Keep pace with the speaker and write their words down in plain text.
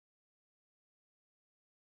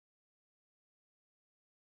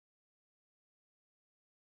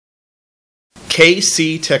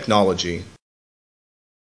KC Technology.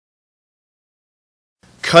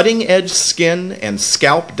 Cutting-edge skin and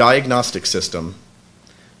scalp diagnostic system.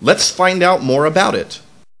 Let's find out more about it.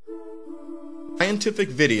 Scientific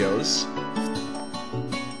videos.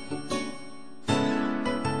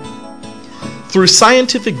 Through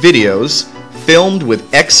scientific videos filmed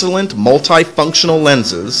with excellent multifunctional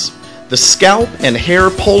lenses, the scalp and hair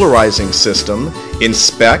polarizing system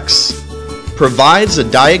inspects, provides a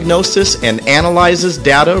diagnosis and analyzes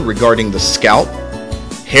data regarding the scalp,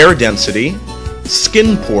 hair density,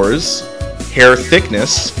 skin pores, hair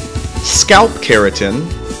thickness, scalp keratin,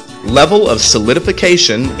 level of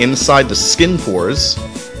solidification inside the skin pores,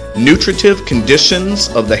 nutritive conditions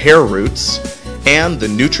of the hair roots, and the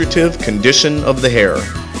nutritive condition of the hair.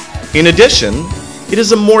 In addition, it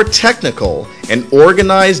is a more technical and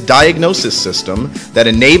organized diagnosis system that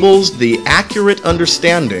enables the accurate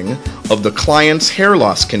understanding of the client's hair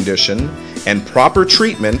loss condition and proper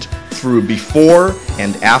treatment through before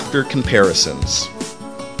and after comparisons.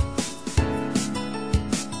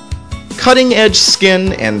 Cutting-edge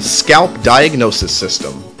skin and scalp diagnosis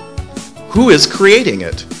system. Who is creating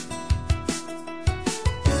it?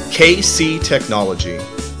 KC Technology.